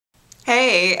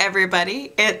Hey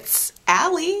everybody, it's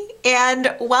Allie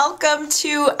and welcome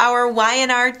to our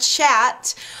Y&R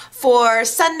Chat for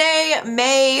Sunday,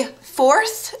 May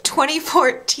 4th,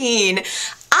 2014.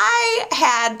 I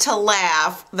had to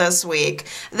laugh this week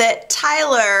that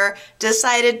Tyler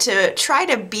decided to try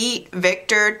to beat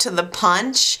Victor to the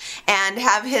punch and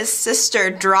have his sister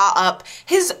draw up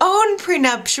his own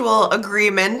prenuptial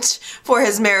agreement for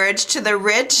his marriage to the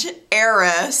rich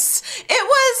heiress. It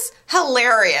was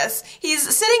hilarious.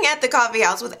 He's sitting at the coffee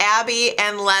house with Abby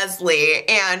and Leslie,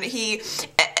 and he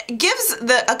gives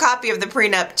a copy of the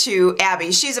prenup to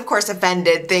Abby. She's of course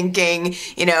offended, thinking,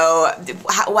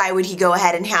 why would he go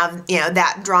ahead and have,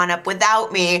 that drawn up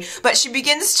without me? But she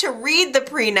begins to read the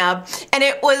prenup, and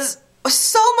it was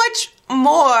so much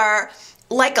more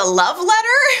like a love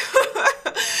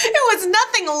letter. It was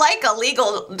nothing like a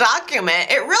legal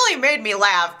document. It really made me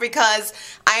laugh because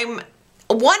I'm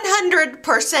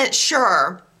 100%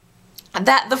 sure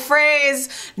that the phrase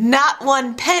 "not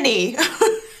one penny"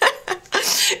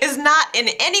 is not in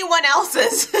anyone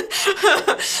else's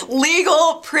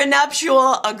legal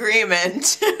prenuptial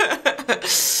agreement.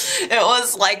 It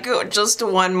was like just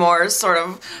one more sort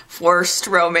of forced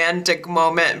romantic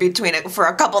moment for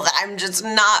a couple that I'm just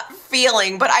not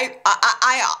feeling. But I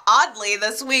oddly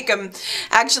this week am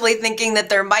actually thinking that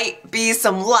there might be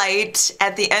some light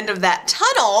at the end of that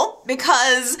tunnel,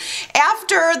 because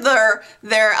after their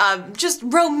just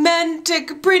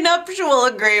romantic prenuptial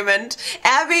agreement,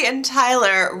 Abby and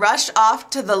Tyler rush off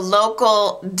to the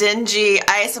local dingy,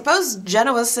 I suppose,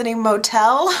 Genoa City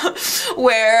motel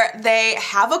where they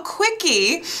have a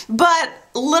quickie, but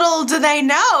little do they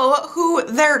know who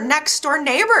their next door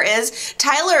neighbor is.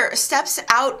 Tyler steps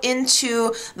out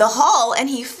into the hall and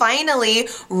he finally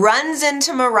runs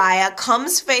into Mariah,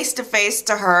 comes face to face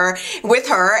with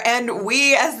her, and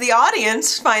we as the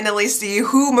audience finally see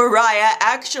who Mariah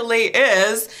actually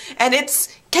is, and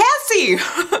it's Cassie.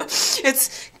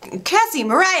 It's Cassie,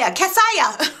 Mariah,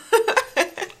 Cassiah.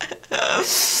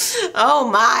 Oh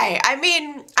my. I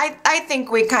mean, I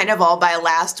think we kind of all by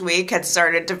last week had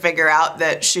started to figure out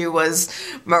that she was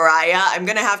Mariah. I'm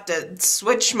gonna have to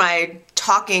switch my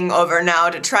talking over now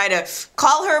to try to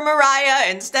call her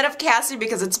Mariah instead of Cassie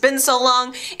because it's been so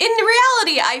long. In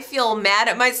reality, I feel mad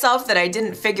at myself that I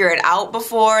didn't figure it out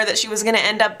before that she was gonna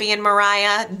end up being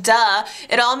Mariah. Duh.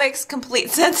 It all makes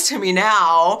complete sense to me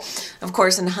now, of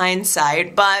course in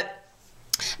hindsight, but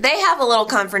they have a little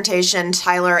confrontation,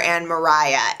 Tyler and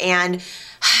Mariah, and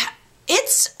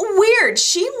it's weird.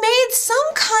 She made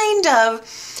some kind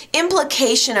of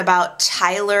implication about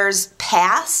Tyler's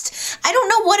past. I don't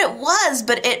know what it was,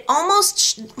 but it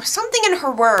almost, something in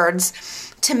her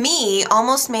words, to me,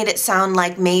 almost made it sound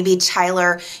like maybe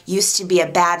Tyler used to be a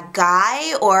bad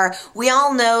guy, or we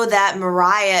all know that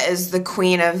Mariah is the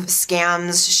queen of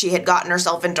scams. She had gotten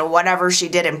herself into whatever she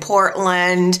did in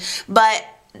Portland, but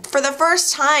for the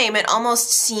first time, it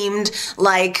almost seemed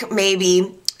like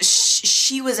maybe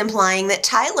she was implying that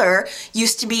Tyler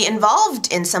used to be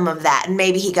involved in some of that, and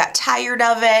maybe he got tired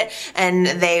of it and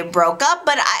they broke up.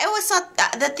 But I always thought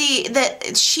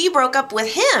that she broke up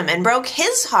with him and broke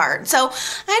his heart. So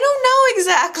I don't know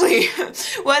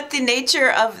exactly what the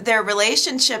nature of their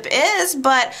relationship is,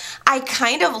 but I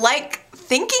kind of like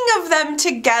thinking of them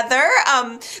together.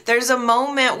 There's a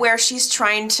moment where she's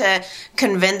trying to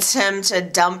convince him to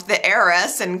dump the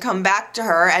heiress and come back to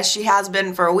her, as she has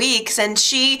been for weeks, and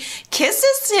she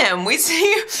kisses him. We see,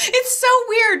 it's so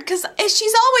weird because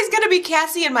she's always going to be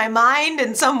Cassie in my mind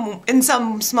in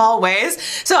some small ways.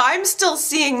 So I'm still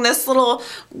seeing this little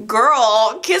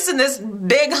girl kissing this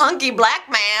big hunky black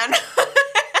man.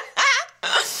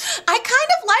 I kind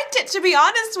of liked it, to be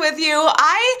honest with you.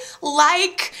 I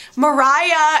like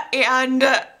Mariah and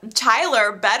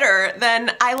Tyler better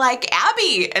than I like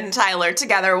Abby and Tyler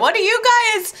together. What do you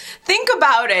guys think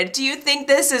about it? Do you think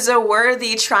this is a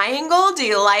worthy triangle? Do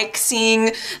you like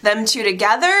seeing them two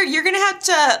together? You're gonna have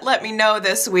to let me know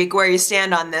this week where you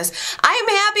stand on this. I'm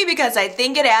happy because I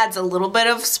think it adds a little bit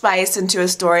of spice into a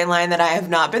storyline that I have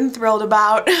not been thrilled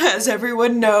about, as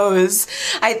everyone knows.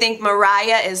 I think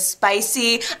Mariah is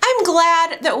spicy. I'm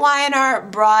glad that Y&R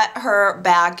brought her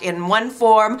back in one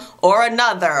form or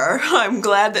another. I'm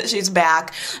glad that she's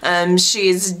back.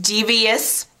 She's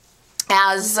devious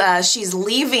as she's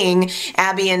leaving,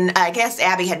 Abby and I guess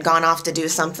Abby had gone off to do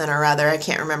something or other. I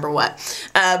can't remember what.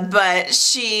 But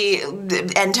she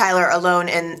and Tyler alone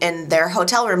in their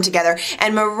hotel room together.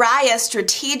 And Mariah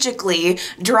strategically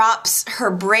drops her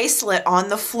bracelet on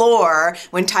the floor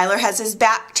when Tyler has his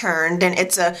back turned. And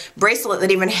it's a bracelet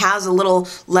that even has a little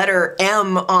letter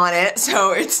M on it.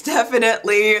 So it's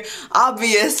definitely,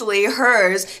 obviously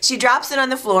hers. She drops it on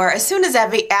the floor. As soon as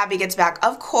Abby gets back,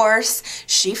 of course,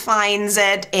 she finds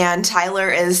it, and Tyler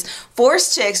is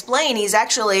forced to explain. He's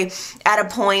actually at a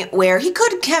point where he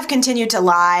could have continued to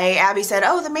lie. Abby said,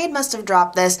 oh, the maid must have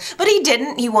dropped this, but he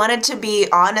didn't. He wanted to be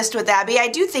honest with Abby. I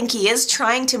do think he is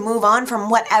trying to move on from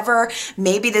whatever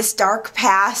maybe this dark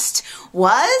past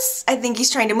was. I think he's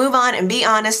trying to move on and be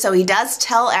honest, so he does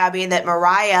tell Abby that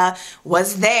Mariah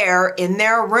was there in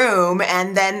their room,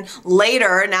 and then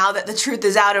later, now that the truth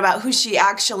is out about who she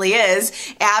actually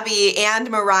is, Abby and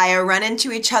Mariah run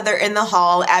into each other in the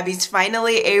hall. Abby's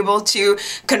finally able to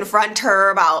confront her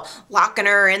about locking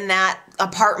her in that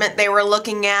apartment they were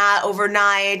looking at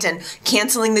overnight and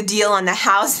canceling the deal on the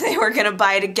house they were going to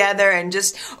buy together, and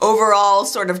just overall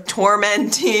sort of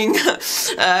tormenting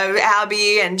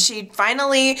Abby. And she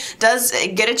finally does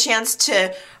get a chance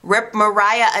to rip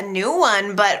Mariah a new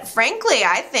one, but frankly,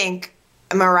 I think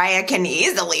Mariah can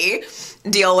easily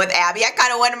deal with Abby. I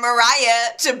kind of wanted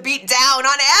Mariah to beat down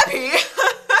on Abby.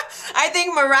 I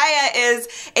think Mariah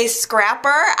is a scrapper.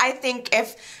 I think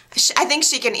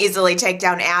she can easily take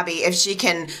down Abby if she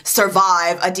can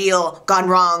survive a deal gone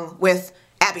wrong with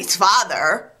Abby's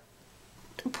father.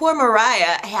 Poor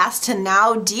Mariah has to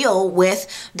now deal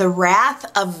with the wrath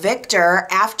of Victor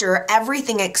after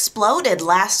everything exploded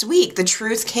last week. The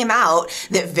truth came out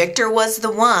that Victor was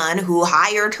the one who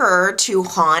hired her to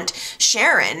haunt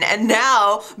Sharon. And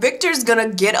now Victor's gonna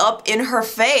get up in her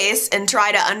face and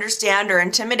try to understand or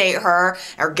intimidate her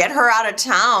or get her out of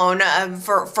town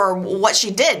for what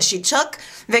she did. She took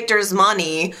Victor's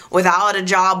money without a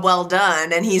job well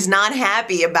done, and he's not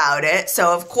happy about it.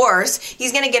 So of course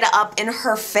he's gonna get up in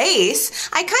her face.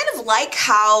 I kind of like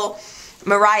how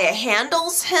Mariah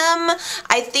handles him.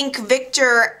 I think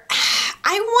Victor,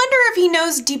 I wonder if he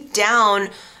knows deep down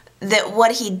that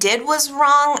what he did was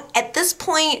wrong. At this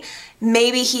point,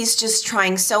 maybe he's just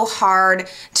trying so hard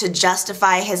to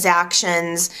justify his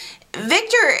actions.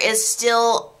 Victor is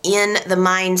still in the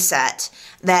mindset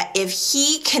that if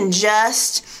he can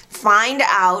just find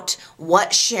out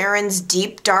what Sharon's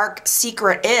deep, dark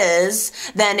secret is,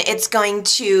 then it's going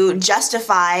to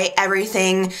justify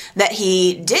everything that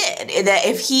he did. That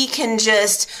if he can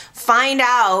just find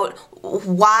out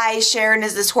why Sharon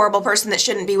is this horrible person that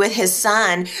shouldn't be with his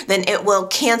son, then it will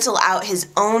cancel out his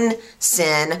own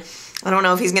sin. I don't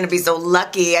know if he's going to be so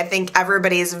lucky. I think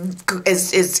everybody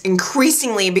is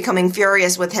increasingly becoming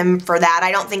furious with him for that.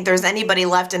 I don't think there's anybody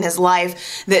left in his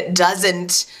life that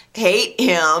doesn't hate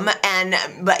him,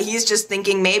 but he's just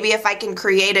thinking, maybe if I can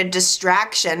create a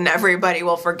distraction, everybody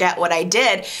will forget what I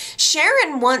did.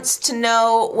 Sharon wants to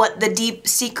know what the deep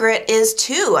secret is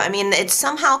too. I mean, it's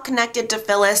somehow connected to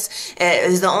Phyllis. It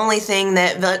is the only thing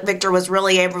that Victor was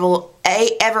really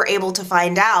ever able to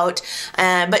find out,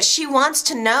 but she wants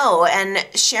to know. And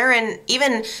Sharon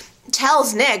even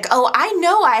tells Nick, oh, I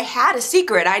know I had a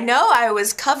secret. I know I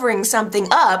was covering something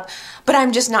up, but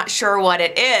I'm just not sure what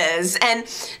it is. And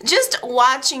just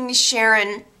watching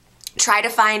Sharon try to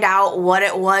find out what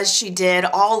it was she did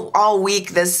all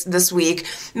week this week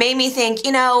made me think,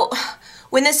 you know,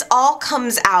 when this all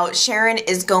comes out, Sharon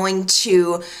is going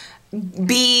to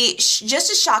be just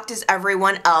as shocked as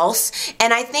everyone else,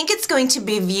 and I think it's going to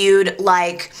be viewed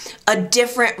like a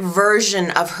different version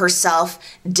of herself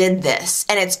did this,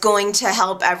 and it's going to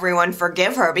help everyone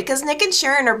forgive her, because Nick and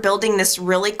Sharon are building this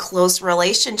really close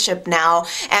relationship now,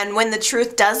 and when the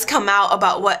truth does come out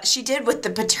about what she did with the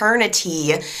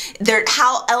paternity,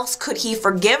 how else could he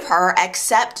forgive her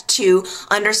except to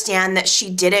understand that she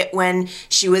did it when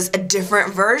she was a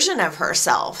different version of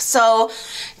herself. So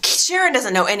Sharon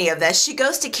doesn't know any of this. She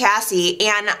goes to Cassie,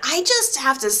 and I just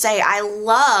have to say I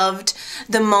loved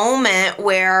the moment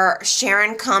where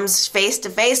Sharon comes face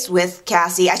to face with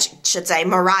Cassie, I should say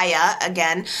Mariah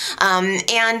again,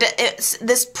 and it's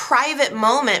this private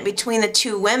moment between the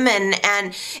two women,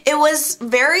 and it was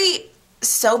very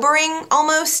sobering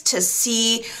almost to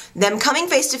see them coming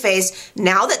face to face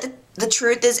now that the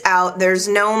truth is out. There's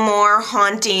no more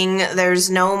haunting. There's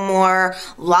no more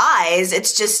lies.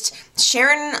 It's just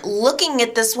Sharon looking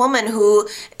at this woman who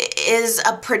is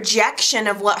a projection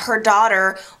of what her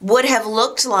daughter would have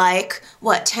looked like,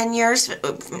 what, 10 years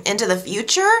into the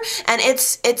future? And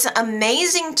it's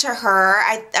amazing to her.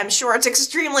 I'm sure it's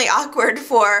extremely awkward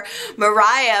for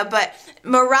Mariah, but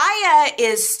Mariah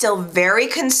is still very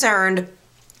concerned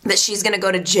that she's going to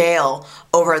go to jail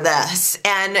over this.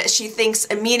 And she thinks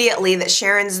immediately that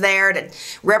Sharon's there to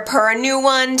rip her a new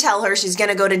one, tell her she's going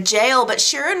to go to jail. But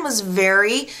Sharon was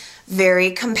very,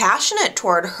 very compassionate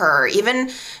toward her,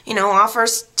 even, you know,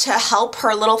 offers to help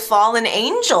her little fallen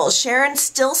angel. Sharon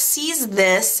still sees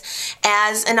this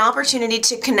as an opportunity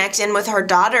to connect in with her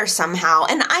daughter somehow.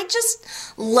 And I just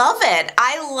love it.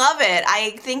 I love it.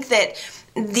 I think that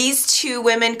these two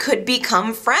women could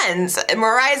become friends.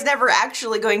 Mariah's never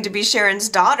actually going to be Sharon's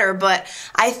daughter, but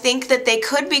I think that they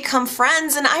could become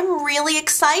friends, and I'm really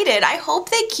excited. I hope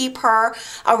they keep her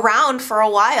around for a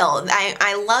while.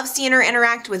 I love seeing her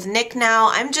interact with Nick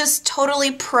now. I'm just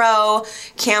totally pro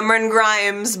Cameron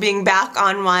Grimes being back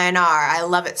on Y&R. I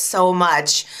love it so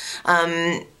much.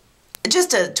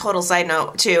 Just a total side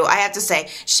note, too. I have to say,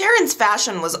 Sharon's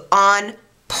fashion was on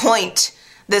point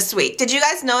this week. Did you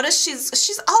guys notice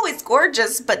she's always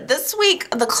gorgeous, but this week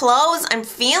the clothes, I'm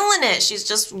feeling it. She's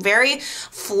just very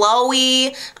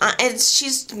flowy.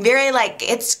 She's very like,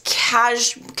 it's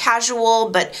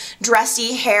casual but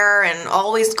dressy hair and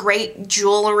always great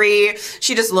jewelry.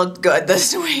 She just looked good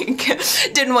this week.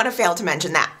 Didn't want to fail to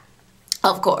mention that.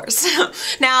 Of course.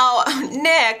 Now,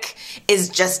 Nick is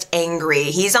just angry.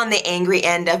 He's on the angry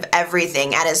end of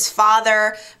everything at his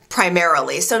father,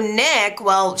 primarily. So Nick,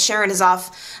 while Sharon is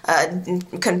off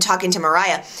talking to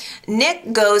Mariah,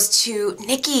 Nick goes to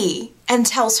Nikki and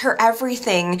tells her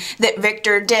everything that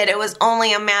Victor did. It was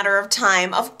only a matter of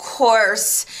time. Of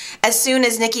course, as soon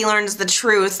as Nikki learns the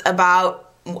truth about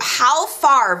how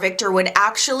far Victor would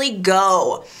actually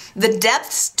go, the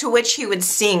depths to which he would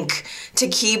sink to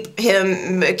keep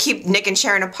Nick and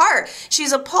Sharon apart,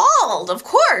 she's appalled, of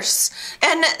course.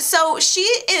 And so she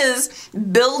is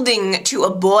building to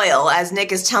a boil as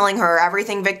Nick is telling her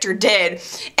everything Victor did.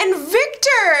 And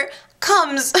Victor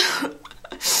comes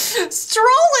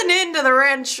strolling into the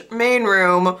ranch main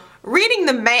room, reading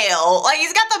the mail. Like,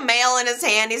 he's got the mail in his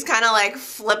hand. He's kind of like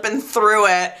flipping through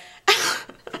it.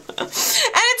 And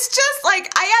it's just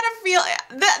like, I had a feel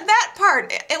that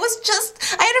part, it was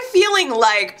just, I had a feeling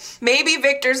like maybe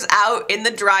Victor's out in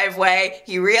the driveway,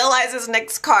 he realizes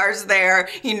Nick's car's there,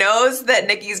 he knows that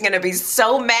Nikki's gonna be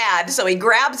so mad, so he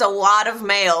grabs a wad of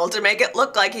mail to make it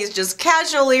look like he's just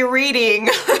casually reading,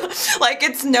 like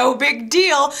it's no big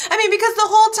deal. I mean, because the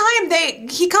whole time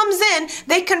he comes in,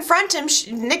 they confront him,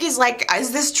 Nikki's like,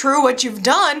 is this true what you've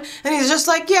done? And he's just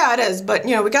like, yeah, it is, but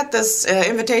you know, we got this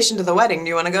invitation to the wedding, do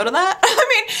you want to go to that? I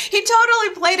mean, he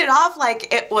totally played it off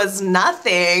like it was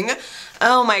nothing.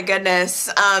 Oh my goodness.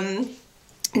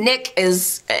 Nick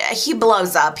he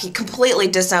blows up. He completely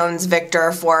disowns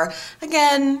Victor for,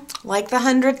 again, like the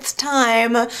 100th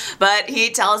time. But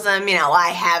he tells him, you know, I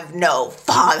have no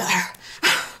father.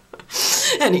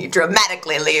 And he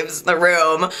dramatically leaves the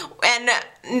room. And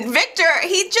Victor,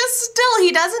 he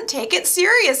doesn't take it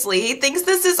seriously. He thinks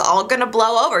this is all gonna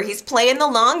blow over. He's playing the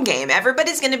long game.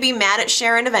 Everybody's gonna be mad at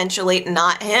Sharon eventually,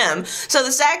 not him. So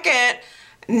the second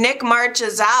Nick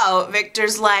marches out,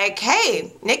 Victor's like,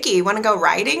 hey, Nikki, you want to go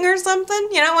riding or something?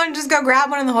 You know, want to just go grab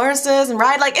one of the horses and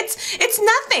ride? Like, it's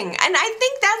nothing. And I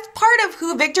think that's part of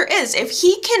who Victor is. If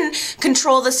he can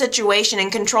control the situation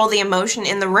and control the emotion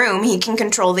in the room, he can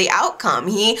control the outcome.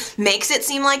 He makes it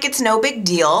seem like it's no big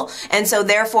deal. And so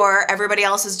therefore, everybody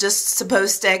else is just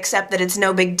supposed to accept that it's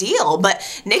no big deal.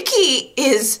 But Nikki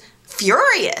is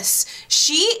furious.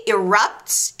 She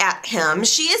erupts at him.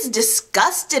 She is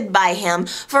disgusted by him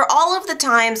for all of the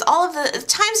times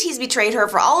he's betrayed her,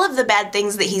 for all of the bad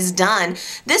things that he's done.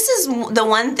 This is the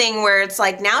one thing where it's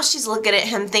like, now she's looking at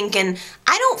him thinking,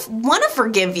 I don't want to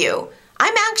forgive you.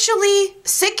 I'm actually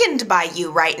sickened by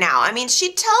you right now. I mean,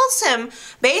 she tells him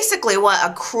basically what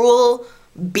a cruel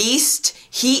beast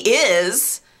he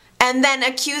is, and then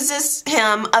accuses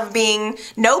him of being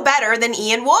no better than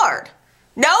Ian Ward.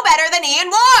 No better than Ian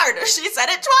Ward! She said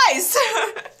it twice.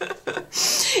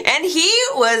 And he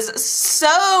was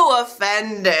so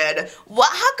offended.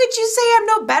 How could you say I'm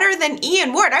no better than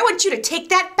Ian Ward? I want you to take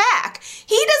that back.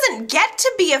 He doesn't get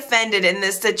to be offended in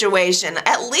this situation.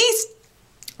 At least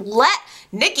let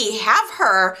Nikki have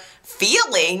her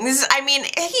feelings. I mean,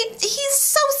 he's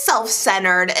so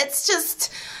self-centered. It's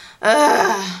just,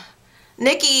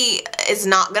 Nikki is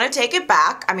not going to take it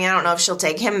back. I mean, I don't know if she'll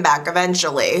take him back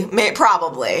eventually.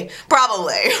 Probably.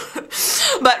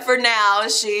 But for now,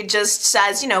 she just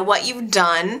says, you know, what you've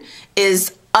done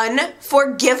is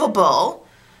unforgivable.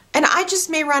 And I just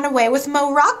may run away with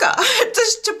Mo Rocca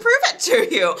just to prove it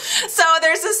to you. So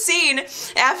there's a scene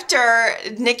after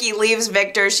Nikki leaves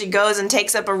Victor. She goes and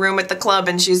takes up a room at the club,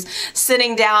 and she's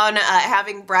sitting down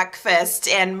having breakfast.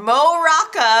 And Mo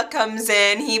Rocca comes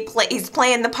in. He's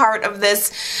playing the part of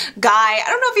this guy. I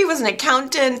don't know if he was an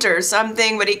accountant or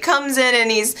something, but he comes in and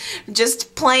he's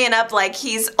just playing up like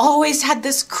he's always had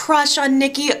this crush on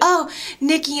Nikki. Oh,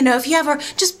 Nikki, you know, if you ever,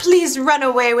 just please run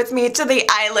away with me to the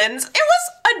islands. It was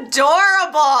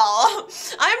adorable.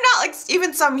 I'm not like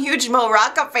even some huge Mo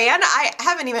Rocca fan. I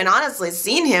haven't even honestly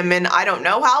seen him in I don't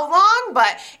know how long,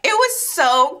 but it was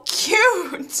so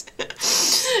cute.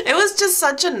 It was just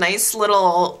such a nice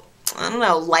little, I don't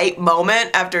know, light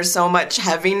moment after so much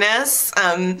heaviness.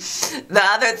 The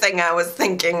other thing I was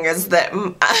thinking is that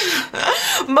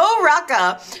Mo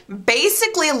Rocca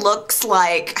basically looks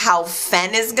like how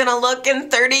Fenn is gonna look in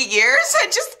 30 years. I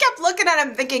just kept looking at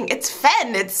him thinking, it's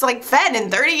Fenn. It's like Fenn in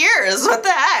 30 years. What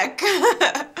the heck?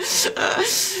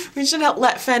 We should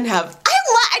let Fenn have...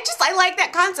 I like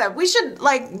that concept. We should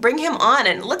like bring him on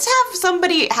and let's have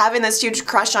somebody having this huge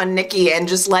crush on Nikki and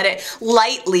just let it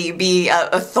lightly be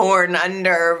a thorn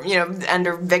under, you know,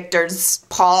 under Victor's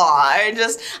paw.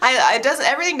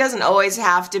 Everything doesn't always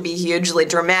have to be hugely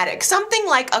dramatic. Something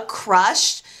like a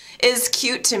crush is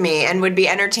cute to me and would be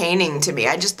entertaining to me.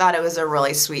 I just thought it was a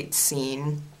really sweet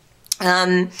scene.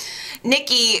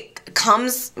 Nikki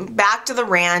comes back to the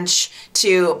ranch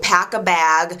to pack a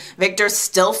bag. Victor's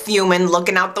still fuming,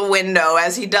 looking out the window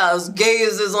as he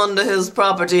gazes onto his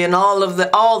property and all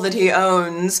that he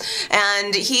owns.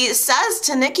 And he says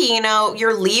to Nikki, you know,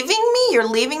 you're leaving me? You're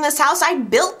leaving this house? I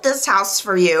built this house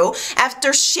for you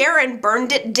after Sharon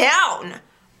burned it down.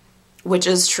 Which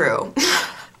is true.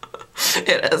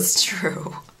 It is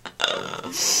true.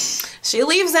 She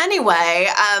leaves anyway,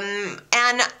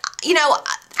 and, you know,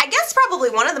 I guess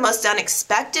probably one of the most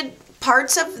unexpected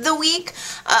parts of the week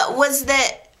was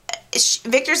that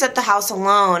Victor's at the house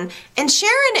alone, and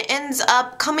Sharon ends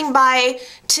up coming by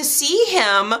to see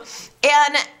him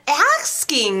and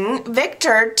asking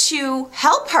Victor to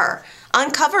help her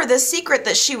uncover the secret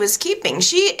that she was keeping.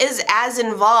 She is as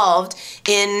involved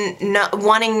in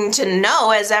wanting to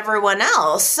know as everyone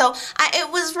else. So I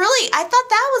thought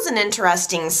that was an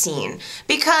interesting scene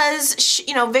because,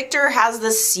 you know, Victor has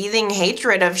this seething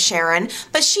hatred of Sharon,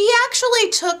 but she actually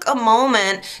took a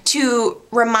moment to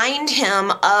remind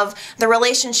him of the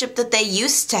relationship that they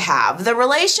used to have. The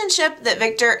relationship that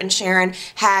Victor and Sharon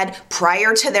had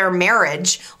prior to their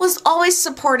marriage was always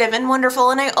supportive and wonderful,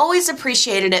 and I always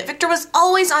appreciated it. Victor was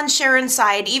always on Sharon's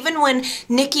side, even when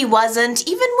Nikki wasn't,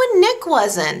 even when Nick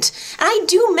wasn't. And I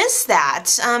do miss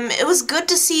that. It was good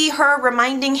to see her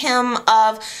reminding him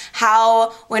of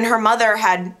how when her mother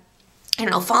had, you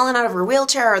know, fallen out of her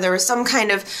wheelchair, or there was some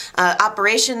kind of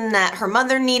operation that her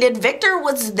mother needed, Victor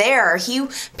was there. He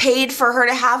paid for her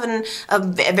to have a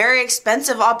very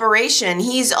expensive operation.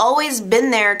 He's always been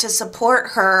there to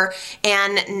support her,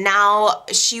 and now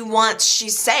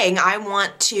she's saying, I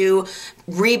want to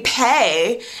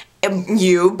repay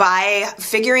you by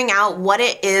figuring out what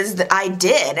it is that I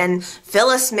did. And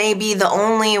Phyllis may be the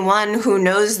only one who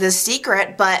knows this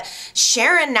secret, but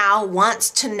Sharon now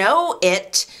wants to know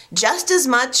it just as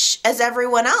much as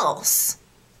everyone else.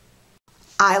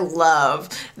 I love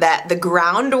that the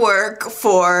groundwork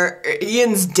for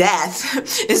Ian's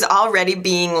death is already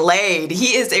being laid.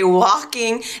 He is a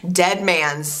walking dead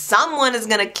man. Someone is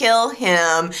going to kill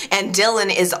him, and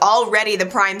Dylan is already the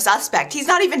prime suspect. He's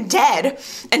not even dead,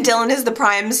 and Dylan is the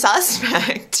prime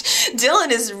suspect.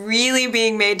 Dylan is really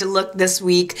being made to look this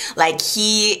week like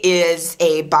he is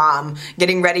a bomb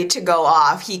getting ready to go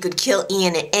off. He could kill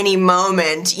Ian at any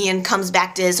moment. Ian comes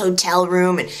back to his hotel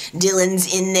room, and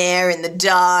Dylan's in there in the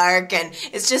dark, and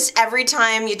it's just every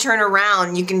time you turn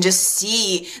around you can just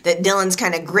see that Dylan's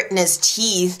kind of gritting his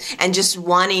teeth and just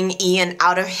wanting Ian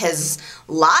out of his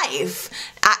life.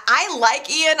 I like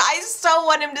Ian. I so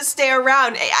want him to stay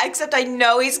around, except I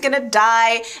know he's gonna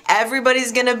die.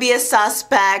 Everybody's gonna be a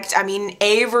suspect. I mean,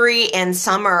 Avery and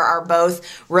Summer are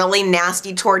both really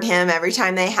nasty toward him every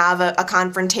time they have a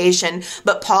confrontation,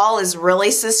 but Paul is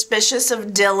really suspicious of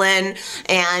Dylan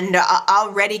and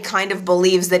already kind of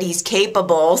believes that he's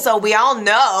capable. So we all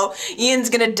know Ian's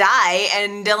gonna die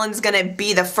and Dylan's gonna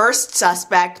be the first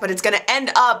suspect, but it's gonna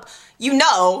end up you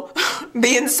know,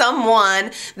 being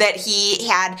someone that he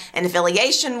had an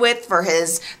affiliation with for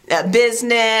his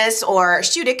business, or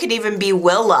shoot, it could even be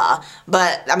Willa.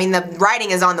 But I mean, the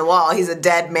writing is on the wall. He's a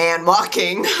dead man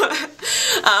walking.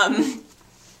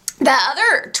 The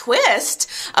other twist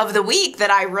of the week that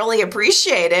I really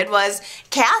appreciated was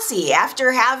Cassie.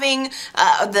 After having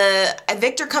the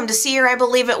Victor come to see her, I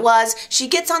believe it was, she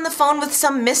gets on the phone with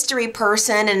some mystery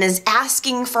person and is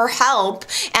asking for help.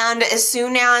 And as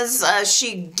soon as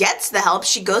she gets the help,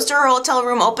 she goes to her hotel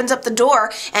room, opens up the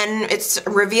door, and it's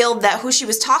revealed that who she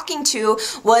was talking to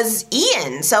was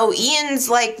Ian. So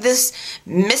Ian's like this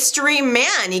mystery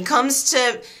man. He comes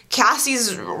to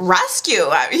Cassie's rescue.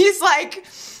 He's like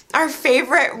our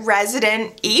favorite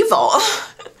resident evil.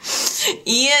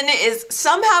 Ian is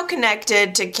somehow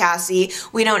connected to Cassie.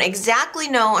 We don't exactly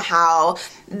know how.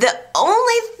 The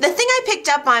thing I picked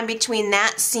up on between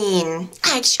that scene,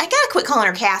 I gotta quit calling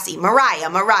her Cassie, Mariah.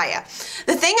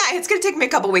 The thing, it's gonna take me a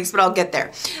couple weeks, but I'll get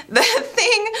there. The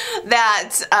thing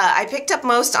that I picked up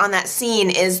most on that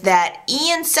scene is that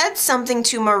Ian said something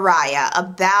to Mariah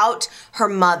about her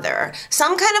mother.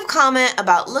 Some kind of comment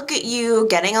about, look at you,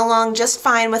 getting along just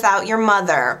fine without your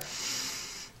mother.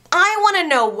 I want to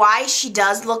know why she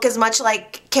does look as much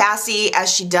like Cassie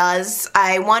as she does.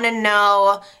 I want to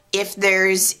know if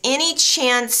there's any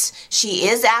chance she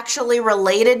is actually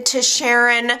related to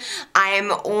Sharon. I'm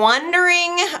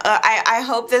wondering, I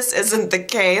hope this isn't the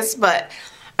case, but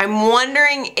I'm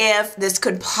wondering if this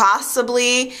could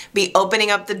possibly be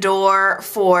opening up the door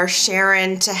for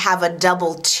Sharon to have a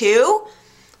double two.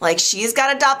 Like, she's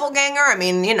got a doppelganger. I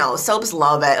mean, you know, soaps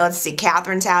love it. Let's see,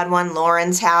 Catherine's had one,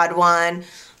 Lauren's had one.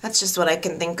 That's just what I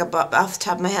can think about off the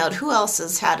top of my head. Who else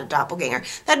has had a doppelganger?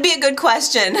 That'd be a good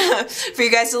question for you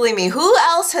guys to leave me. Who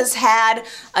else has had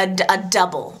a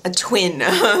double, a twin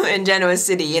in Genoa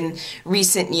City in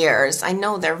recent years? I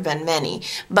know there have been many,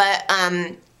 but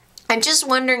I'm just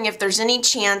wondering if there's any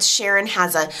chance Sharon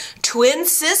has a twin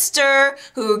sister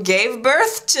who gave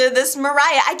birth to this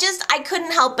Mariah. I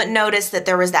couldn't help but notice that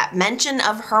there was that mention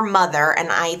of her mother, and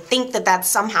I think that that's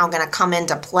somehow going to come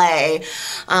into play.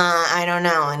 I don't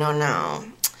know.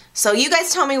 So you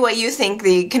guys tell me what you think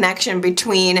the connection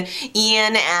between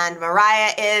Ian and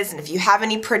Mariah is, and if you have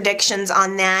any predictions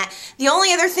on that. The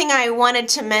only other thing I wanted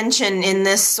to mention in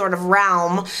this sort of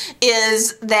realm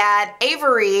is that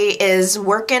Avery is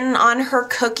working on her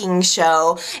cooking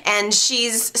show, and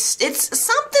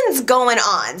something's going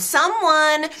on.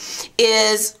 Someone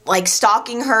is like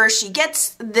stalking her. She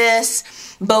gets this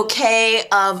bouquet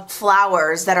of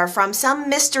flowers that are from some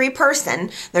mystery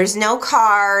person. There's no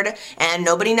card, and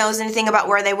nobody knows anything about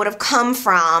where they would have come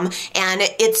from, and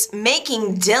it's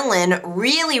making Dylan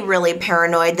really, really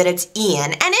paranoid that it's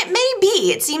Ian. And it may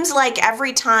be. It seems like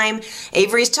every time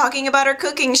Avery's talking about her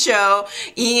cooking show,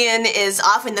 Ian is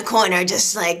off in the corner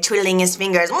just like twiddling his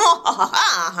fingers.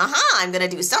 Oh, I'm gonna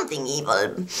do something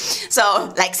evil.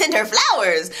 So, like, send her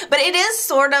flowers. But it is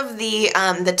sort of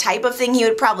the type of thing he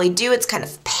would probably do. It's kind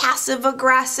of passive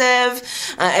aggressive.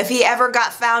 If he ever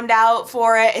got found out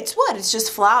for it, it's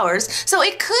just flowers. So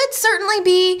it could certainly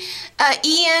be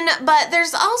Ian, but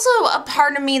there's also a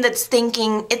part of me that's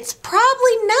thinking it's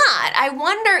probably not. I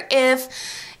wonder if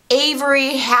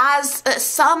Avery has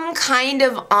some kind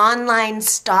of online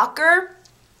stalker.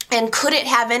 And could it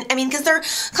have I mean, because they're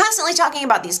constantly talking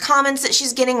about these comments that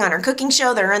she's getting on her cooking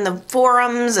show. They're in the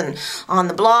forums and on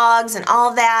the blogs and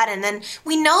all that. And then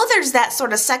we know there's that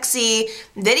sort of sexy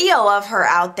video of her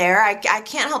out there. I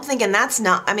can't help thinking that's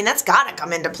got to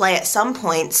come into play at some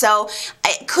point. So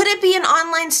could it be an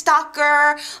online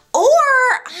stalker? Or,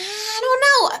 I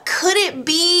don't know, could it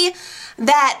be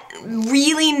that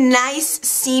really nice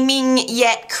seeming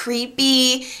yet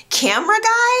creepy camera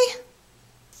guy?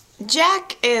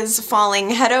 Jack is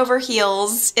falling head over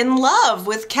heels in love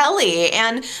with Kelly,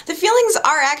 and the feelings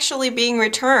are actually being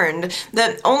returned.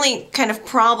 The only kind of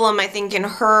problem, I think, in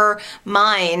her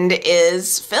mind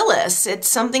is Phyllis. It's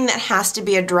something that has to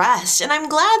be addressed, and I'm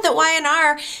glad that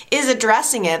Y&R is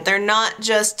addressing it. They're not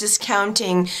just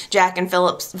discounting Jack and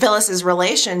Phyllis's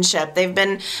relationship. They've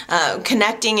been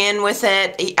connecting in with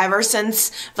it ever since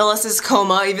Phyllis's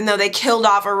coma, even though they killed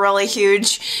off a really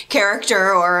huge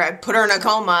character or put her in a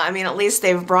coma. I mean, at least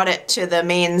they've brought it to the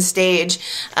main stage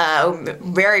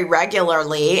very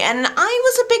regularly. And I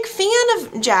was a big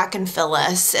fan of Jack and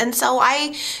Phyllis, and so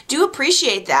I do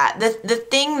appreciate that. The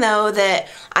thing, though, that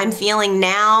I'm feeling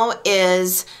now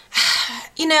is,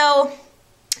 you know,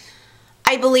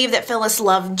 I believe that Phyllis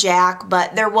loved Jack,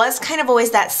 but there was kind of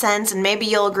always that sense, and maybe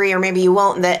you'll agree or maybe you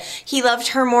won't, that he loved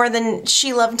her more than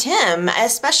she loved him.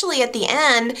 Especially at the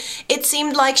end, it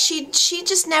seemed like she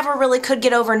just never really could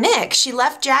get over Nick. She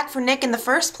left Jack for Nick in the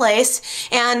first place,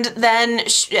 and then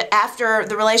after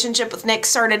the relationship with Nick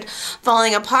started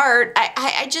falling apart,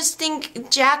 I just think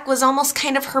Jack was almost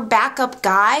kind of her backup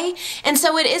guy. And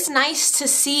so it is nice to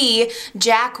see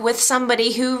Jack with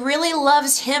somebody who really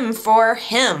loves him for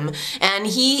him. And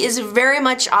he is very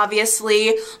much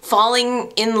obviously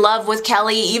falling in love with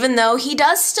Kelly, even though he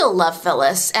does still love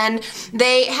Phyllis. And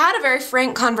they had a very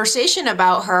frank conversation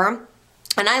about her.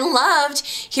 And I loved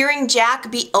hearing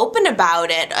Jack be open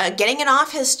about it, getting it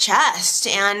off his chest,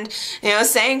 and,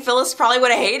 saying Phyllis probably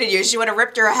would have hated you. She would have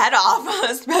ripped her head off,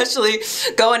 especially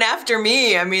going after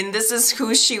me. I mean, this is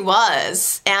who she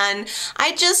was. And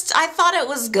I thought it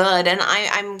was good, and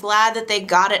I'm glad that they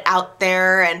got it out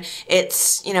there, and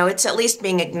it's at least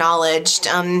being acknowledged.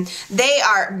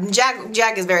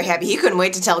 Jack is very happy. He couldn't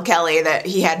wait to tell Kelly that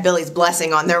he had Billy's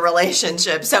blessing on their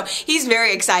relationship. So he's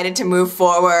very excited to move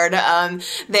forward.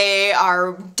 They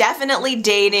are definitely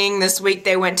dating. This week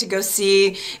they went to go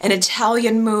see an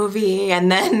Italian movie,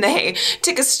 and then they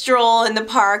took a stroll in the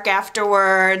park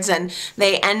afterwards, and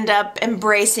they end up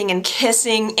embracing and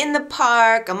kissing in the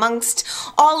park amongst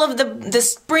all of the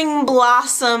spring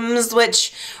blossoms,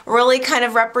 which really kind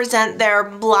of represent their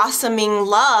blossoming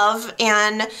love.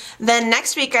 And then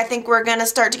next week I think we're gonna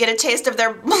start to get a taste of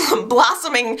their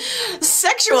blossoming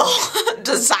sexual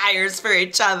desires for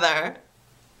each other.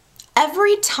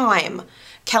 Every time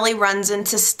Kelly runs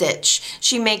into Stitch,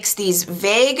 she makes these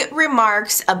vague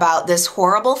remarks about this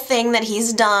horrible thing that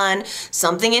he's done,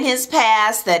 something in his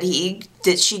past that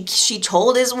she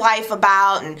told his wife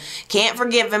about and can't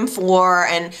forgive him for,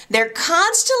 and they're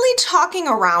constantly talking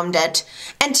around it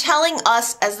and telling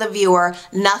us as the viewer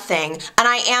nothing, and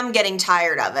I am getting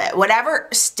tired of it. Whatever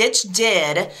Stitch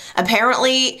did,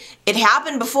 apparently it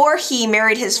happened before he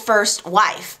married his first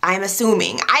wife, I'm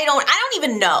assuming. I don't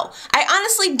even know. I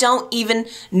honestly don't even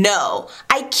know.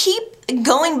 I keep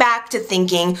going back to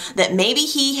thinking that maybe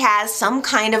he has some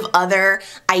kind of other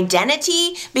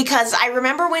identity, because I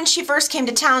remember when she first came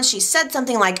to town, she said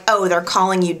something like, oh, they're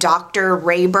calling you Dr.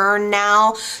 Rayburn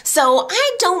now. So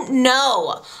I don't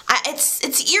know.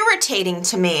 It's irritating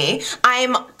to me.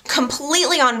 I'm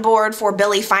completely on board for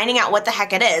Billy finding out what the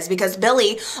heck it is, because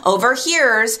Billy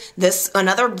overhears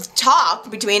another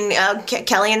talk between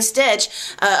Kelly and Stitch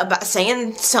about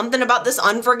saying something about this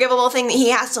unforgivable thing that he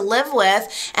has to live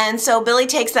with, and so Billy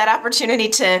takes that opportunity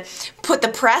to put the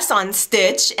press on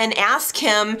Stitch and ask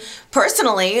him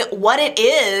personally what it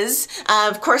is.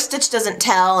 Of course, Stitch doesn't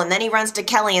tell, and then he runs to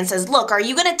Kelly and says, look, are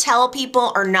you gonna tell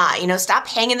people or not? Stop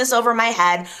hanging this over my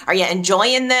head. Are you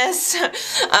enjoying this?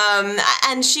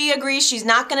 And she agrees she's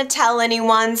not gonna tell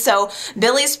anyone, so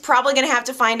Billy's probably gonna have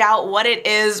to find out what it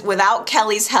is without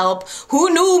Kelly's help. Who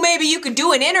knew maybe you could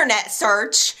do an internet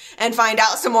search and find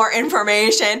out some more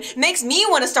information? Makes me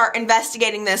want to start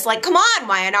investigating this. Like, come on,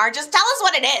 Y&R, just tell us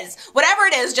what it is. Whatever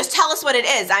it is, just tell us what it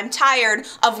is. I'm tired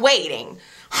of waiting.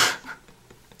 I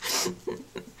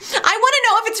want to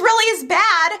know if it's really as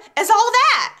bad as all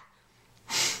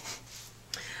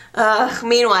that.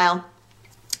 Meanwhile,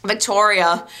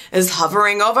 Victoria is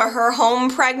hovering over her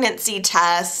home pregnancy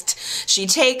test. She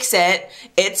takes it.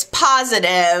 It's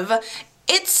positive.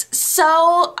 It's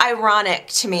so ironic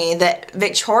to me that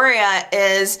Victoria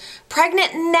is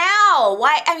pregnant now.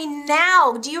 Why? I mean,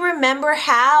 now. Do you remember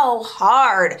how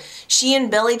hard she and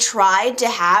Billy tried to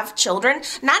have children?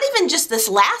 Not even just this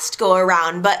last go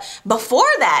around, but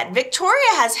before that,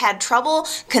 Victoria has had trouble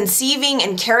conceiving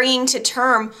and carrying to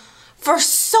term for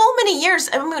so many years.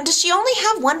 I mean, does she only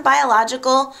have one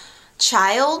biological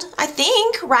child? I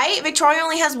think, right? Victoria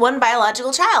only has one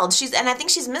biological child. And I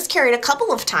think she's miscarried a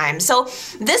couple of times. So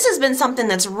this has been something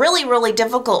that's really, really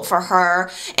difficult for her.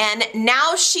 And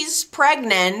now she's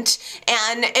pregnant,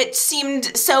 and it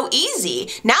seemed so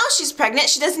easy. Now she's pregnant.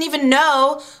 She doesn't even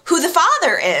know who the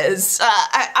father is.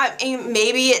 I mean,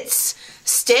 maybe it's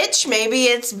Stitch. Maybe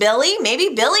it's Billy. Maybe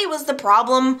Billy was the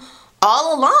problem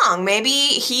all along.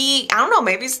 Maybe I don't know,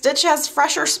 maybe Stitch has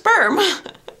fresher sperm.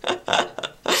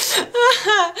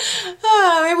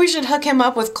 Maybe we should hook him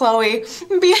up with Chloe.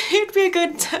 He'd be a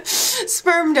good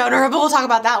sperm donor, but we'll talk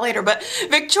about that later. But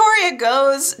Victoria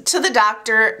goes to the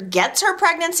doctor, gets her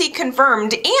pregnancy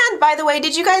confirmed, and by the way,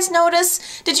 did you guys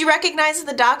notice, did you recognize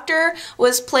the doctor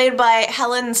was played by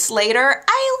Helen Slater?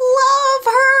 I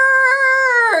love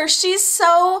her! She's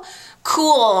so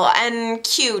cool and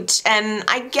cute, and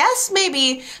I guess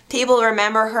maybe people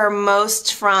remember her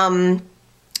most from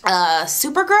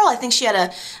Supergirl. I think she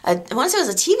had I want to say it was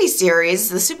a TV series,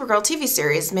 the Supergirl TV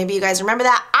series. Maybe you guys remember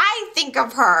that. I think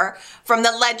of her from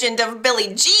the legend of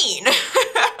Billie Jean.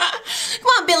 Come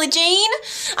on, Billie Jean.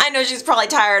 I know she's probably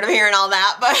tired of hearing all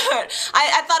that, but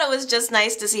I thought it was just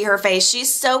nice to see her face.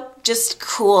 She's so just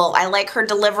cool. I like her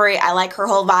delivery. I like her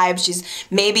whole vibe. She's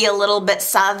maybe a little bit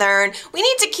southern. We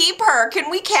need to keep her. Can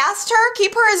we cast her?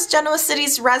 Keep her as Genoa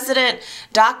City's resident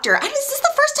doctor. Is this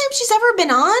the first time she's ever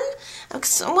been on?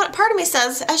 What part of me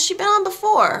says, has she been on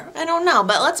before? I don't know,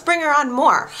 but let's bring her on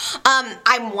more.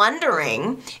 I'm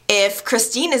wondering if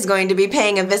Christine is going to be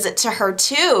paying a visit to her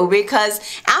too, because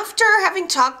after having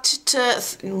talked to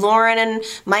Lauren and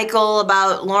Michael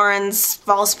about Lauren's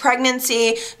false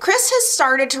pregnancy, Chris has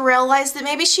started to realize that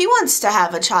maybe she wants to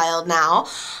have a child now.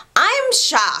 I'm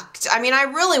shocked. I mean, I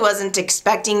really wasn't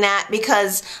expecting that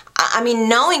because, I mean,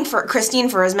 knowing for Christine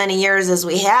for as many years as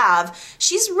we have,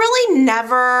 she's really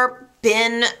never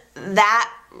been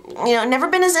that, never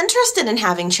been as interested in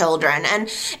having children. And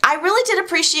I really did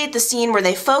appreciate the scene where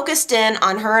they focused in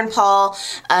on her and Paul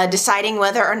deciding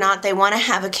whether or not they want to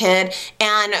have a kid,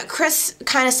 and Chris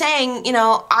kind of saying,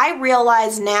 I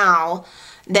realize now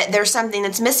that there's something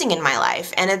that's missing in my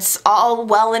life, and it's all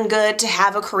well and good to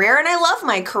have a career, and I love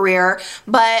my career,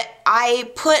 but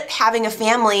I put having a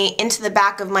family into the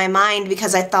back of my mind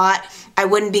because I thought I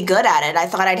wouldn't be good at it. I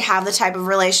thought I'd have the type of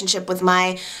relationship with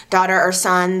my daughter or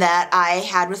son that I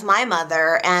had with my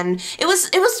mother, and it was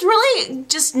really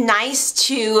just nice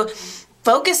to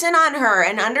focus in on her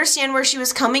and understand where she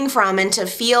was coming from and to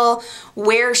feel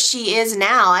where she is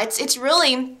now. It's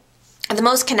really the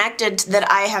most connected that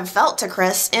I have felt to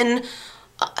Chris in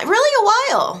really a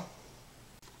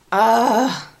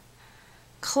while.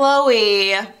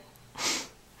 Chloe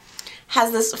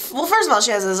has this, well, first of all,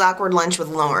 she has this awkward lunch with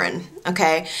Lauren,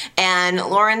 okay? And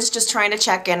Lauren's just trying to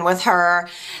check in with her.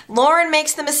 Lauren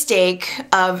makes the mistake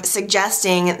of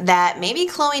suggesting that maybe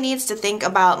Chloe needs to think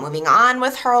about moving on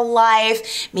with her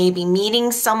life, maybe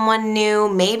meeting someone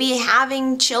new, maybe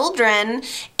having children,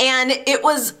 and it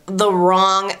was the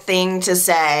wrong thing to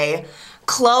say.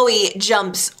 Chloe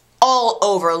jumps all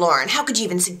over Lauren. How could you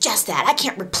even suggest that? I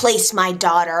can't replace my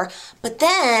daughter. But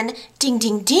then, ding,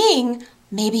 ding, ding,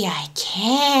 maybe I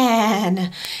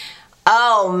can.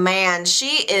 Oh man,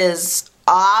 she is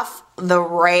off the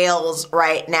rails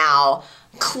right now.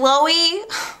 Chloe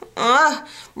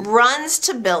runs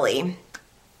to Billy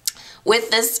with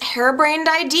this harebrained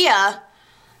idea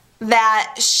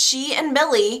that she and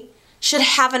Billy should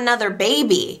have another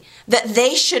baby, that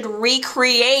they should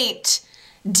recreate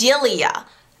Delia,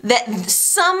 that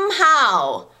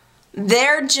somehow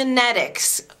their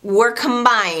genetics were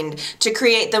combined to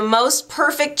create the most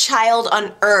perfect child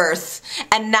on earth,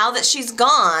 and now that she's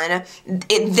gone,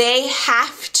 they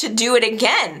have to do it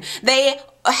again. They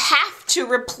have to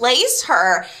replace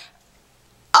her.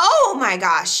 Oh my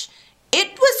gosh,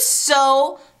 it was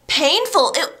so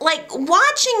painful. Like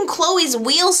watching Chloe's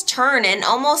wheels turn in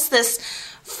almost this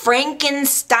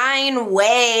Frankenstein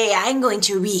way. I'm going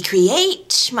to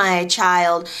recreate my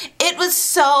child. It was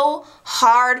so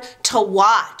hard to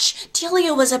watch.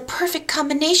 Delia was a perfect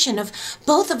combination of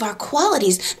both of our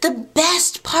qualities, the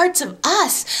best parts of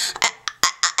us.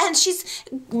 And she's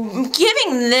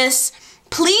giving this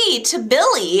plea to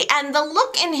Billy, and the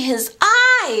look in his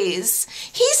eyes.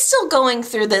 He's still going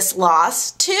through this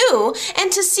loss too,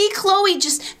 and to see Chloe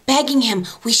just begging him,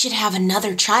 we should have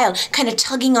another child, kind of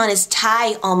tugging on his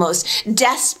tie almost,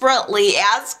 desperately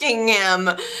asking him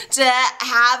to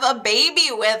have a baby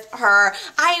with her.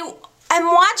 I'm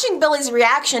watching Billy's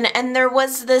reaction, and there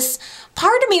was this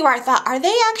part of me where I thought, are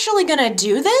they actually gonna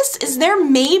do this? Is there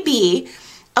maybe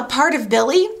a part of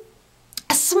Billy,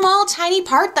 a small tiny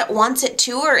part, that wants it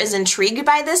too or is intrigued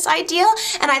by this idea?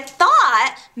 And I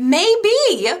thought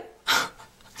maybe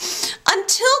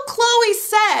until Chloe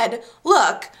said,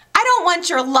 look, I don't want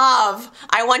your love,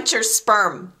 I want your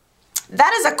sperm.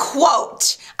 That is a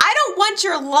quote. I don't want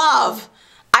your love,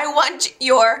 I want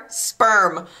your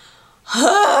sperm.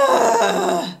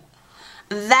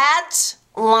 That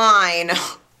line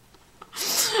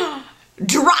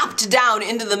dropped down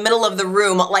into the middle of the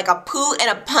room like a poo in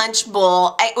a punch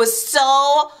bowl. It was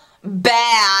so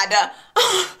bad.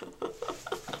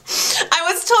 I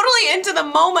was totally into the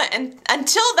moment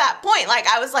until that point. Like,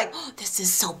 I was like, oh, this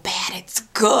is so bad, it's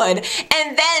good.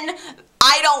 And then,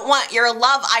 I don't want your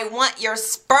love, I want your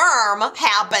sperm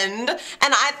happened. And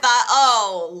I thought,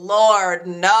 oh, Lord,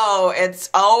 no, it's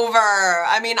over.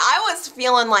 I mean, I was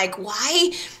feeling like, why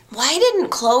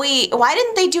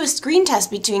didn't they do a screen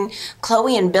test between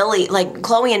Chloe and Billy, like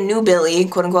Chloe and new Billy,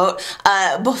 quote unquote,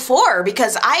 before?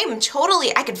 Because I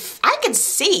could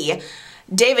see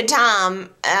David Tom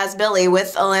as Billy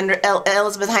with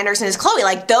Elizabeth Henderson as Chloe,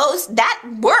 like that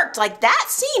worked. Like that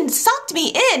scene sucked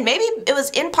me in. Maybe it was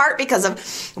in part because of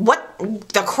what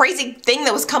the crazy thing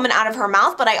that was coming out of her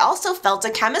mouth, but I also felt a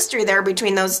chemistry there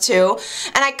between those two.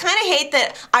 And I kind of hate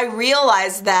that I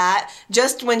realized that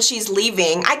just when she's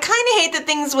leaving. I kind of hate that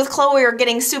things with Chloe are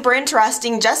getting super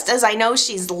interesting just as I know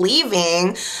she's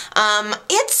leaving.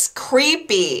 It's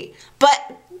creepy,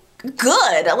 but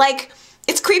good. Like,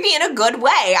 it's creepy in a good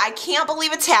way. I can't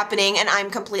believe it's happening, and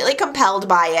I'm completely compelled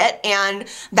by it, and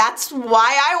that's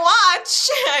why I watch.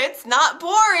 It's not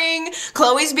boring.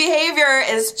 Chloe's behavior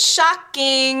is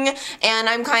shocking, and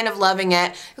I'm kind of loving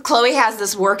it. Chloe has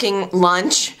this working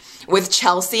lunch with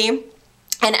Chelsea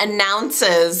and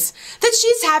announces that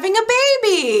she's having a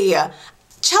baby.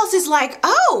 Chelsea's like,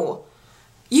 oh,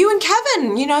 you and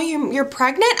Kevin, you know, you're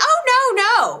pregnant? Oh,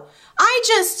 no. I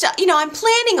just, I'm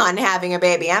planning on having a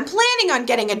baby. I'm planning on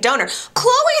getting a donor.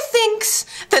 Chloe thinks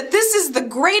that this is the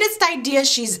greatest idea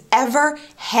she's ever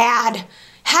had.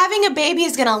 Having a baby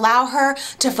is going to allow her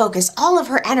to focus all of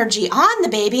her energy on the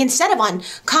baby instead of on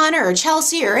Connor or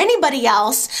Chelsea or anybody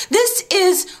else. This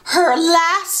is her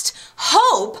last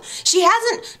hope. She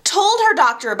hasn't told her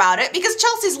doctor about it because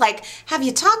Chelsea's like, have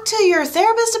you talked to your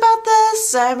therapist about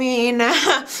this? I mean,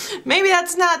 maybe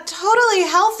that's not totally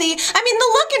healthy. I mean,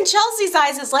 the look in Chelsea's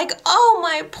eyes is like, oh,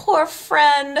 my poor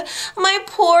friend, my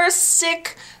poor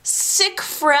sick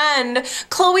friend.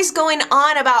 Chloe's going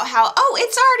on about how, oh,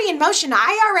 it's already in motion.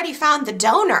 I already found the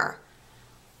donor.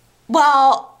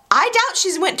 Well, I doubt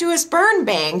she's went to a sperm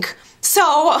bank.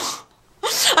 So,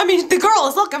 I mean, the girl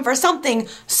is looking for something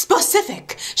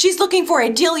specific. She's looking for a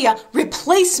Delia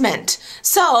replacement.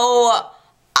 So,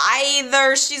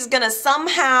 either she's gonna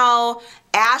somehow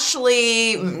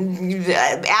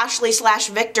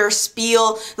Ashley/Victor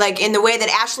spiel, like in the way that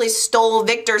Ashley stole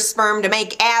Victor's sperm to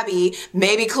make Abby.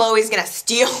 Maybe Chloe's gonna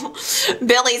steal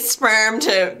Billy's sperm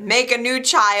to make a new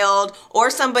child,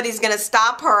 or somebody's gonna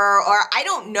stop her, or I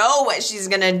don't know what she's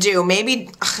gonna do.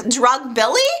 Maybe drug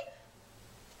Billy?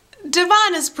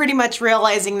 Devon is pretty much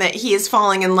realizing that he is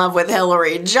falling in love with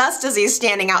Hillary just as he's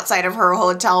standing outside of her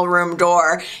hotel room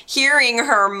door, hearing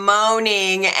her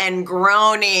moaning and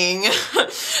groaning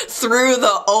through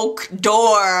the oak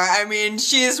door. I mean,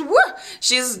 she's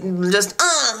just,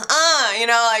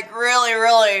 like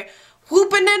really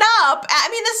whooping it up. I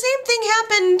mean, the same thing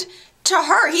happened to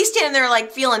her. He's standing there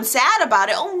like feeling sad about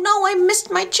it. Oh no, I missed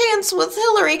my chance with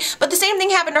Hillary. But the same thing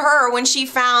happened to her when she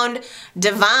found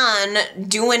Devon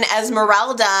doing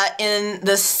Esmeralda in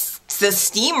the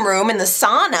steam room in the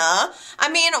sauna. I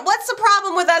mean, what's the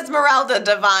problem with Esmeralda,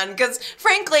 Devon? Because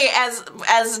frankly, as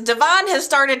Devon has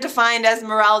started to find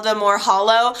Esmeralda more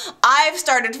hollow, I've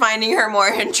started finding her more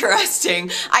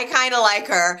interesting. I kind of like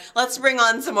her. Let's bring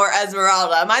on some more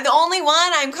Esmeralda. Am I the only one?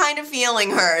 I'm kind of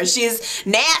feeling her. She's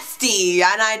nasty,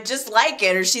 and I just like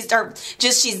it. Or she's a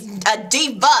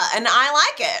diva, and I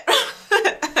like it.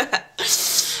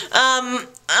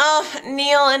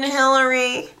 Neil and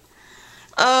Hillary.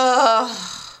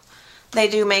 They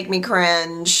do make me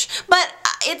cringe, but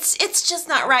it's just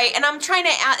not right, and I'm trying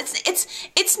to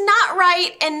it's not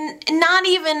right, and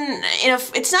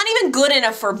it's not even good in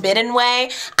a forbidden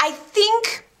way. I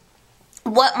think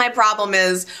what my problem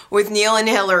is with Neil and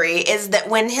Hillary is that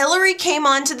when Hillary came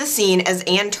onto the scene as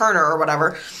Ann Turner or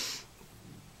whatever,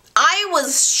 I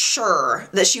was sure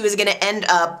that she was going to end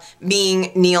up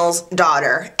being Neil's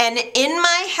daughter, and in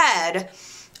my head,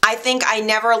 I think I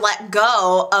never let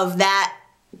go of that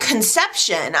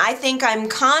conception. I think I'm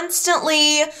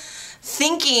constantly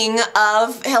thinking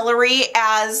of Hillary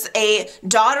as a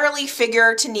daughterly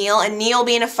figure to Neil, and Neil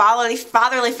being a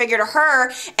fatherly figure to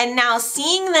her, and now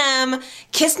seeing them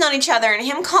kissing on each other and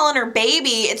him calling her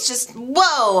baby, it's just,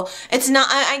 whoa, it's not,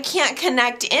 I can't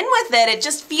connect in with it. It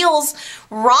just feels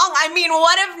wrong. I mean,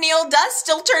 what if Neil does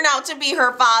still turn out to be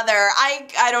her father?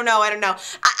 I don't know. I don't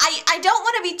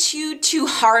want to be too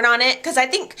hard on it, because I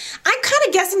think, I'm kind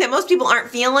of guessing that most people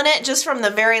aren't feeling it just from the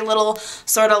very little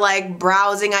sort of like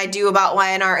browsing I do about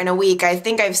Y&R in a week. I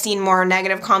think I've seen more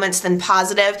negative comments than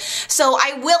positive. So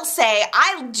I will say,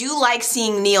 I do like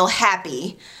seeing Neil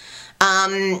happy.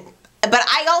 But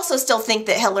I also still think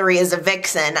that Hillary is a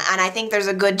vixen, and I think there's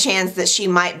a good chance that she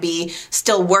might be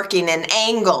still working an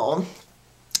angle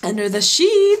under the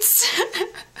sheets.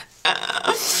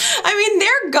 I mean,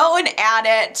 they're going at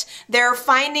it. They're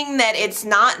finding that it's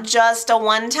not just a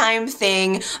one-time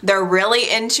thing. They're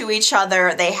really into each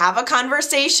other. They have a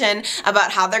conversation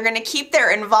about how they're going to keep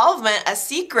their involvement a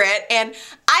secret, and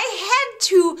I had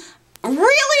to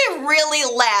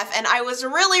really laugh, and I was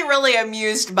really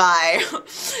amused by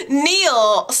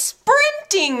Neil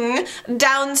sprinting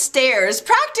downstairs,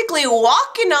 practically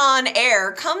walking on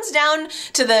air, comes down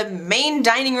to the main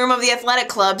dining room of the athletic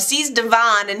club, sees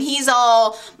Devon, and he's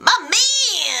all, my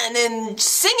man, and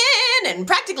singing and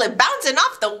practically bouncing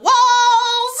off the walls.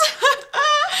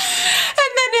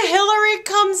 And then Hillary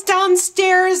comes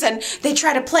downstairs and they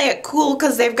try to play it cool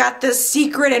because they've got this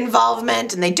secret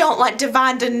involvement and they don't want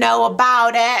Devon to know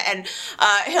about it. And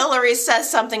Hillary says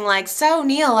something like, so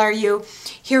Neil, are you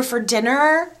here for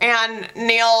dinner? And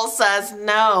Neil says,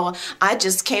 no, I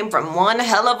just came from one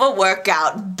hell of a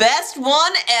workout. Best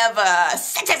one ever.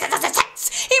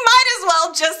 Sex. He might as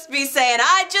well just be saying,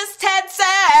 I just had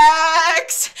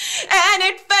sex and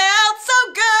it felt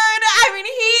so good. I mean,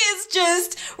 he is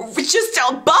just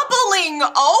bubbling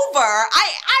over.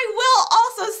 I will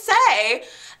also say,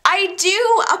 I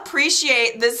do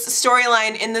appreciate this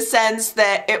storyline in the sense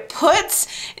that it puts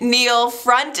Neil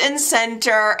front and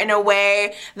center in a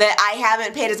way that I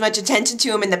haven't paid as much attention to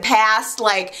him in the past.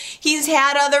 Like, he's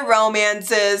had other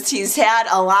romances, he's had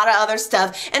a lot of other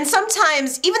stuff, and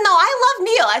sometimes, even though I love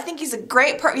Neil, I think he's a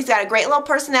great he's got a great little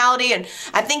personality, and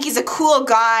I think he's a cool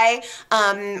guy.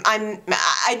 A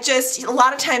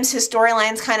lot of times his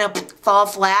storylines kind of fall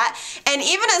flat, and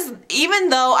even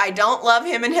though I don't love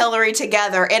him and Hillary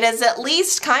together, it is at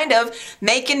least kind of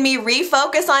making me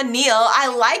refocus on Neil. I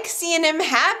like seeing him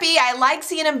happy. I like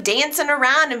seeing him dancing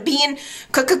around and being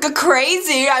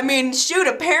crazy. I mean, shoot,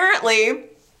 apparently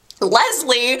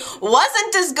Leslie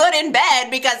wasn't as good in bed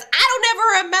because I don't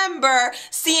ever remember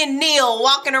seeing Neil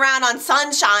walking around on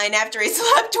sunshine after he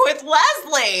slept with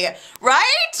Leslie,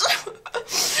 right?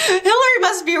 Hillary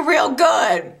must be real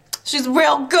good. She's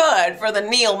real good for the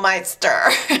Neil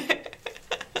Meister.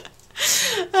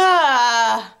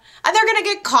 They're gonna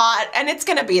get caught and it's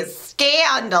gonna be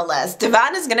scandalous.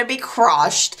 Devon is gonna be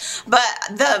crushed, but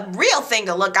the real thing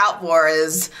to look out for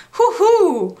is,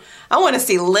 I want to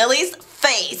see Lily's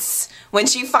face when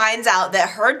she finds out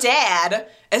that her dad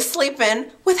is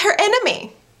sleeping with her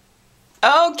enemy.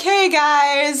 Okay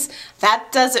guys,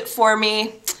 that does it for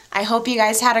me. I hope you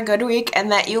guys had a good week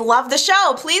and that you love the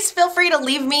show. Please feel free to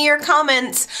leave me your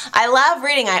comments. I love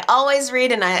reading. I always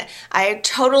read, and I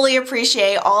totally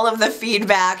appreciate all of the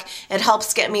feedback. It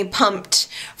helps get me pumped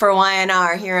for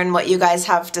Y&R, hearing what you guys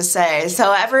have to say.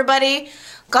 So everybody,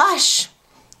 gosh,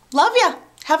 love ya.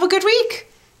 Have a good week.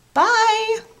 Bye.